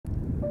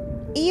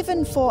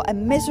Even for a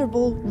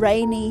miserable,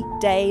 rainy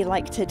day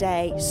like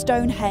today,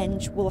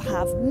 Stonehenge will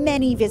have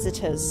many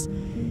visitors.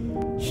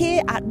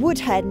 Here at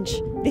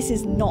Woodhenge, this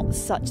is not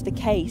such the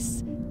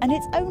case, and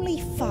it's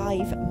only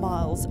 5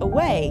 miles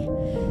away.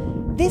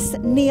 This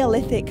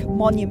Neolithic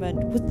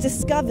monument was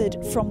discovered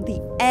from the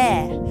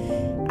air,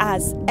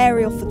 as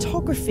aerial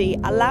photography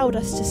allowed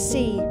us to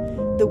see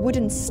the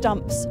wooden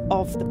stumps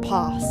of the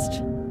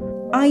past.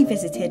 I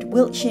visited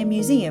Wiltshire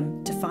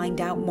Museum to find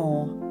out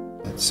more.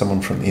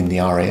 Someone from in the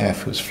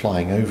RAF was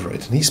flying over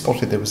it, and he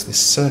spotted there was this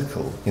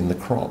circle in the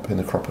crop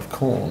of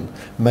corn,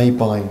 made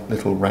by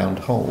little round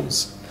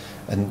holes,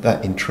 and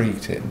that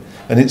intrigued him.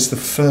 And it's the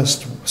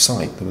first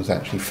site that was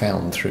actually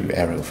found through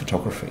aerial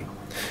photography.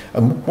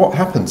 And what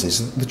happens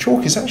is the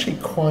chalk is actually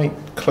quite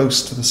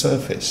close to the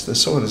surface. The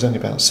soil is only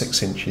about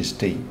 6 inches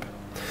deep.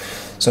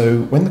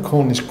 So when the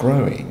corn is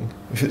growing,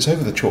 if it's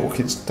over the chalk,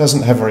 it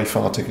doesn't have very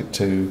far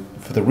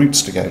for the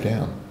roots to go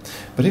down.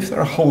 But if there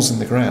are holes in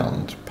the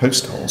ground,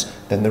 post holes,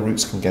 then the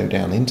roots can go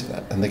down into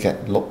that, and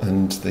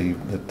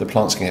the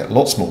plants can get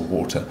lots more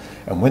water.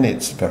 And when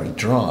it's very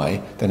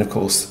dry, then of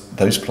course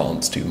those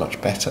plants do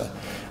much better.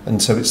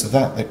 And so it's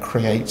that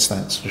creates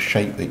that sort of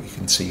shape that you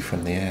can see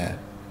from the air.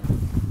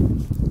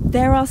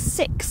 There are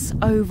 6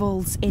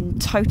 ovals in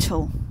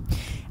total,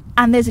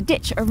 and there's a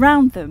ditch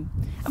around them.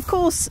 Of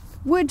course,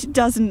 wood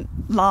doesn't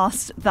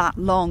last that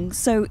long,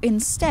 so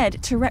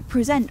instead, to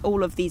represent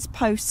all of these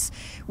posts,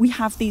 we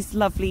have these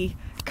lovely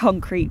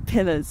concrete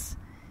pillars.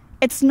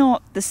 It's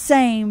not the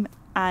same,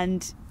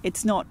 and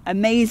it's not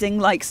amazing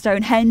like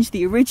Stonehenge,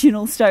 the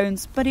original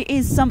stones, but it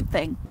is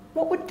something.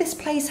 What would this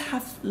place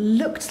have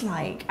looked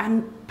like,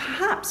 and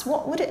perhaps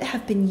what would it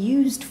have been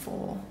used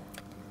for?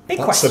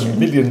 That's a $1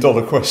 million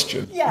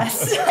question.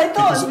 Yes, I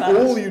thought about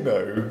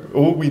it.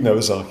 All we know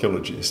as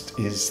archaeologists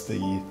is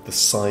the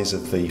size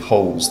of the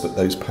holes that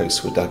those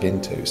posts were dug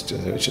into. It's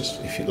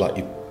just if you like,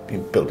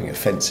 you're building a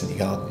fence in your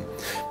garden.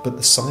 But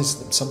the size of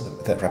them, some of them,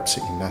 they're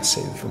absolutely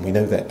massive, and we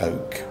know they're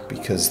oak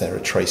because there are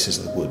traces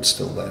of the wood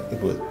still there,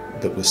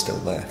 that were still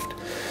left.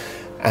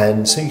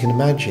 And so you can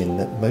imagine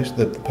that most of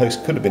the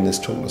posts could have been as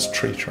tall as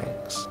tree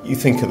trunks. You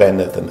think then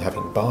of them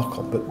having bark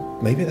on,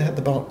 but maybe they had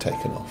the bark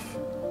taken off.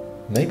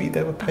 Maybe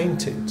they were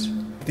painted.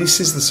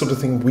 This is the sort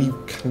of thing we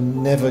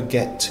can never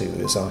get to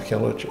as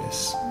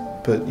archaeologists,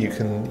 but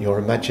your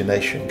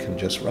imagination can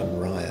just run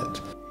riot.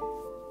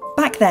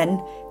 Back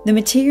then, the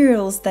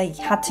materials they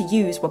had to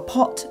use were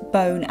pot,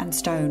 bone and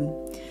stone,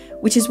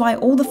 which is why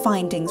all the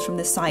findings from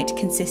the site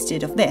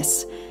consisted of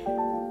this.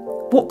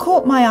 What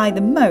caught my eye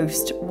the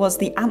most was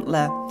the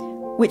antler,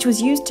 which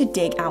was used to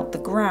dig out the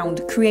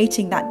ground,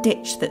 creating that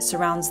ditch that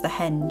surrounds the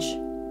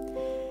henge.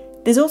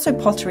 There's also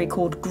pottery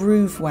called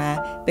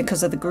grooveware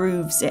because of the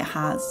grooves it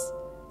has.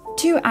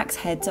 2 axe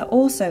heads are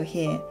also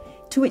here,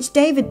 to which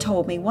David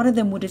told me one of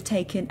them would have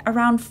taken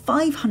around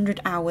 500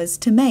 hours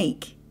to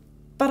make.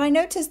 But I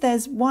noticed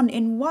there's one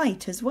in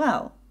white as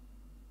well.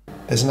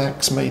 There's an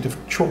axe made of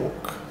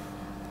chalk.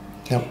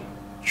 Now,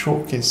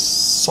 chalk is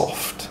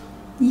soft.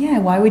 Yeah,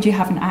 why would you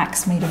have an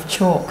axe made of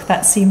chalk?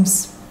 That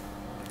seems...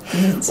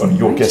 Well,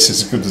 your guess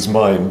is as good as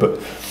mine, but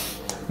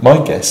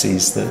my guess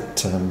is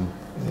that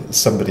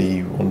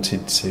somebody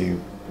wanted to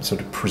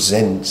sort of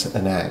present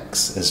an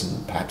axe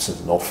perhaps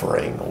as an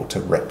offering or to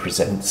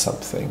represent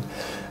something.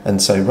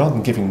 And so rather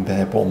than giving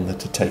their one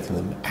that had taken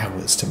them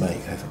hours to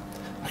make, they thought,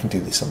 I can do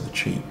this on the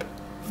cheap.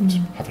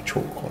 Have a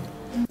chalk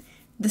one.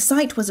 The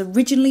site was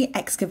originally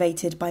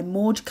excavated by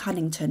Maud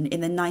Cunnington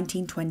in the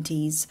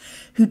 1920s,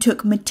 who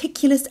took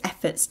meticulous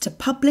efforts to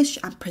publish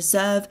and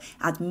preserve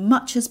as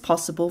much as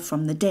possible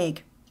from the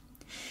dig.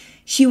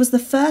 She was the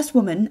first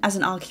woman as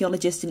an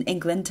archaeologist in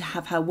England to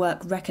have her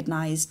work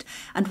recognised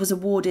and was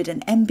awarded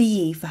an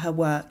MBE for her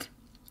work.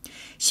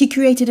 She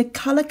created a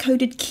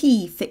colour-coded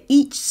key for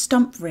each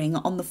stump ring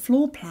on the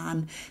floor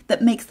plan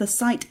that makes the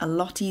site a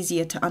lot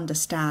easier to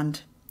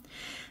understand.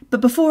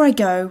 But before I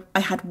go, I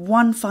had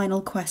one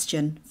final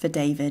question for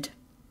David.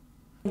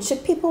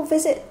 Should people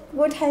visit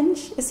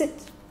Woodhenge? Is it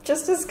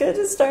just as good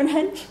as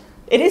Stonehenge?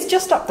 It is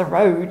just up the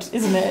road,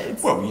 isn't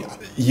it? Well, yeah.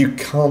 You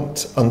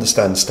can't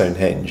understand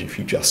Stonehenge if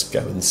you just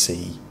go and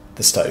see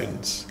the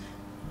stones.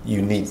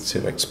 You need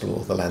to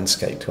explore the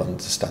landscape to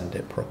understand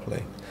it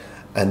properly.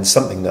 And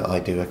something that I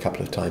do a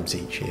couple of times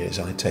each year is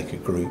I take a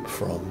group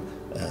from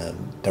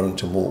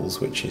Durrington Walls,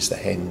 which is the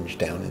henge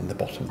down in the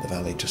bottom of the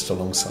valley just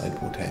alongside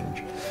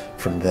Woodhenge,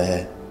 from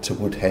there to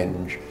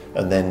Woodhenge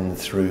and then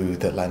through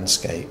the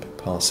landscape,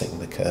 passing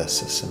the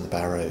Cursus and the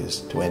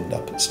Barrows to end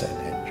up at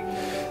Stonehenge.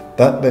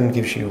 That then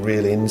gives you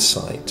real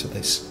insight to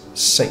this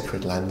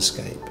sacred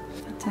landscape.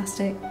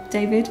 Fantastic.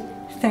 David,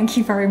 thank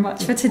you very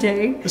much for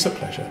today. It's a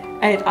pleasure.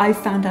 I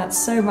found out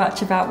so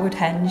much about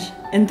Woodhenge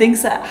and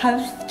things that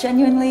have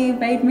genuinely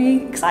made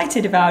me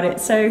excited about it,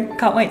 so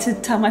can't wait to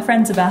tell my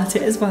friends about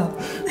it as well.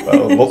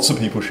 Well, lots of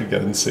people should go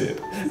and see it.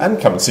 And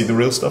come and see the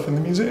real stuff in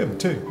the museum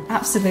too.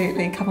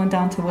 Absolutely. Come on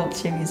down to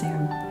Wiltshire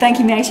Museum. Thank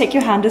you. May I shake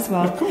your hand as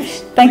well? Of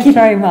course. Thank you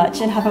very much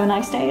and have a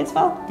nice day as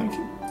well. Thank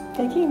you.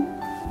 Thank you.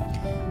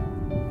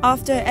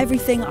 After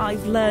everything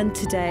I've learned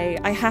today,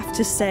 I have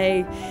to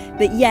say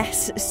that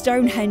yes,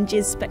 Stonehenge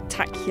is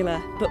spectacular,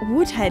 but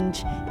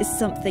Woodhenge is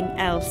something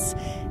else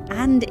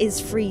and is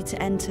free to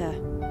enter.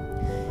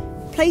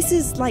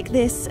 Places like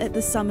this at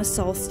the summer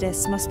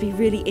solstice must be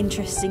really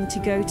interesting to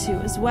go to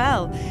as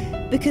well,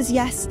 because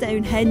yes,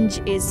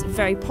 Stonehenge is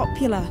very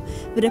popular,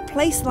 but a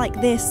place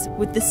like this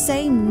with the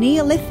same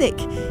Neolithic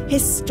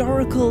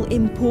historical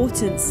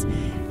importance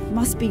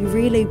must be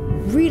really,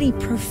 really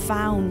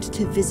profound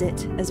to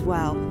visit as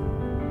well.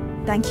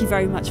 Thank you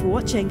very much for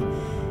watching,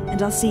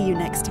 and I'll see you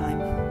next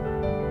time.